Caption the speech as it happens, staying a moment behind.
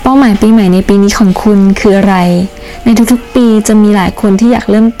หมายปีใหม่ในปีนี้ของคุณคืออะไรในทุกๆปีจะมีหลายคนที่อยาก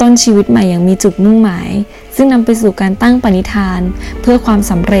เริ่มต้นชีวิตใหม่อย่างมีจุดมุ่งหมายซึ่งนำไปสู่การตั้งปณิธานเพื่อความ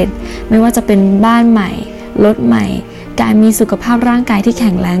สำเร็จไม่ว่าจะเป็นบ้านใหม่รถใหม่การมีสุขภาพร่างกายที่แ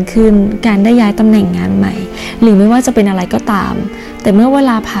ข็งแรงขึ้นการได้ย้ายตำแหน่งงานใหม่หรือไม่ว่าจะเป็นอะไรก็ตามแต่เมื่อเว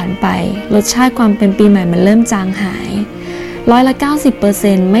ลาผ่านไปรสชาติความเป็นปีใหม่มันเริ่มจางหาย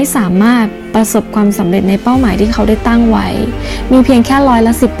90%ไม่สามารถประสบความสำเร็จในเป้าหมายที่เขาได้ตั้งไว้มีเพียงแค่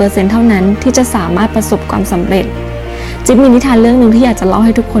10%เท่านั้นที่จะสามารถประสบความสำเร็จจิ๊บมีนิทานเรื่องนึงที่อยากจะเล่าใ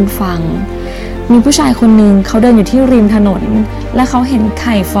ห้ทุกคนฟังมีผู้ชายคนหนึ่งเขาเดินอยู่ที่ริมถนนและเขาเห็นไ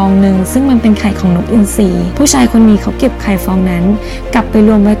ข่ฟองหนึ่งซึ่งมันเป็นไข่ของนกอินทรีผู้ชายคนนี้เขาเก็บไข่ฟองนั้นกลับไปร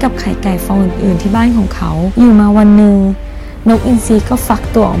วมไว้กับไข่ไก่ฟองอื่นๆที่บ้านของเขาอยู่มาวันหนึ่งนกอินทรีก็ฟัก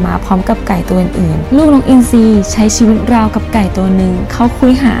ตัวออกมาพร้อมกับไก่ตัวอื่นๆลูกนกอินทรีใช้ชีวิตราวกับไก่ตัวหนึ่งเขาคุ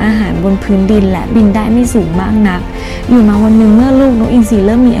ยหาอาหารบนพื้นดินและบินได้ไม่สูงมากนักอยู่มาวันหนึ่งเมื่อลูกนกอินทรีเ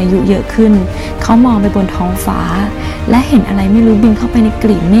ริ่มมีอายุเยอะขึ้นเขามองไปบนท้องฟ้าและเห็นอะไรไม่รู้บินเข้าไปในก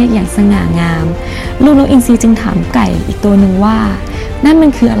ลีบเมฆอย่างสง่างามลูกนกอินทรีจึงถามไก่อีกตัวหนึ่งว่านั่นมัน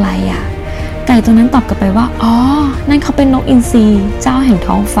คืออะไรอ่ะไก่ตัวนั้นตอบกลับไปว่าอ๋อนั่นเขาเป็นนกอินทรีเจ้าแห่ง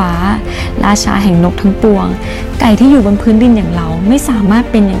ท้องฟ้าราชาแห่งนกทั้งปวงไก่ที่อยู่บนพื้นดินอย่างเราไม่สามารถ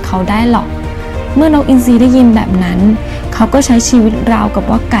เป็นอย่างเขาได้หรอกเมื่อนกอินทรีได้ยินแบบนั้นเขาก็ใช้ชีวิตราวกับ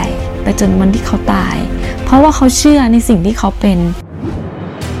ว่าไก่ไปจนวันที่เขาตายเพราะว่าเขาเชื่อในสิ่งที่เขาเป็น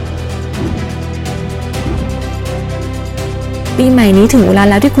ปีใหม่นี้ถึงเวลา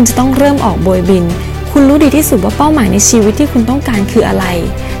แล้วที่คุณจะต้องเริ่มออกโบยบินคุณรู้ดีที่สุดว่าเป้าหมายในชีวิตที่คุณต้องการคืออะไร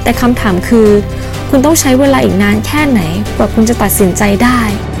แต่คำถามคือคุณต้องใช้เวลาอีกนานแค่ไหนกว่าคุณจะตัดสินใจได้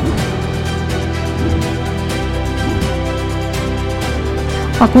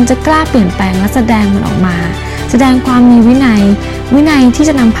กว่าคุณจะกล้าเปลี่ยนแปลงและแสดงมันออกมาแสดงความมีวินัยที่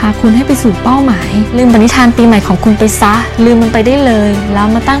จะนำพาคุณให้ไปสู่เป้าหมายลืมปณิธานปีใหม่ของคุณไปซะลืมมันไปได้เลยแล้ว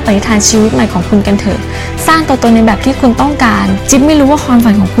มาตั้งปณิธานชีวิตใหม่ของคุณกันเถอะสร้างตัวตนในแบบที่คุณต้องการจิ๊บไม่รู้ว่าความ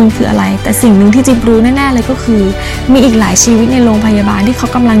ฝันของคุณคืออะไรแต่สิ่งหนึ่งที่จิ๊บรู้แน่ๆเลยก็คือมีอีกหลายชีวิตในโรงพยาบาลที่เขา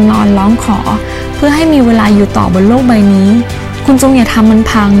กำลังนอนร้องขอเพื่อให้มีเวลาอยู่ต่อบนโลกใบนี้คุณจงอย่าทำมัน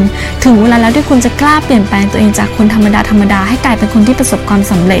พังถึงเวลาแล้วที่คุณจะกล้าเปลี่ยนแปลงตัวเองจากคนธรรมดาให้กลายเป็นคนที่ประสบความ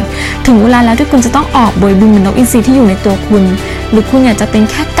สำเร็จถึงเวลาแล้วที่คุณจะต้องออกโบยบินเหมือนนกอินทรีที่อยู่ในตัวคุณหรือคุณอยากจะเป็น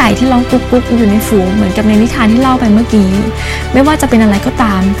แค่ไก่ที่ร้องกุ๊กๆอยู่ในฝูงเหมือนกับในนิทานที่เล่าไปเมื่อกี้ไม่ว่าจะเป็นอะไรก็ต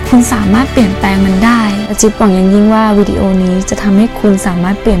ามคุณสามารถเปลี่ยนแปลงมันได้และจิ๊บหวังอย่างยิ่งว่าวิดีโอนี้จะทำให้คุณสาม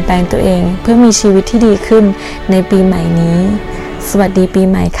ารถเปลี่ยนแปลงตัวเองเพื่อมีชีวิตที่ดีขึ้นในปีใหม่นี้สวัสดีปี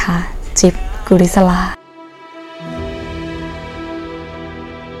ใหม่ค่ะจิ๊บกุลิสลา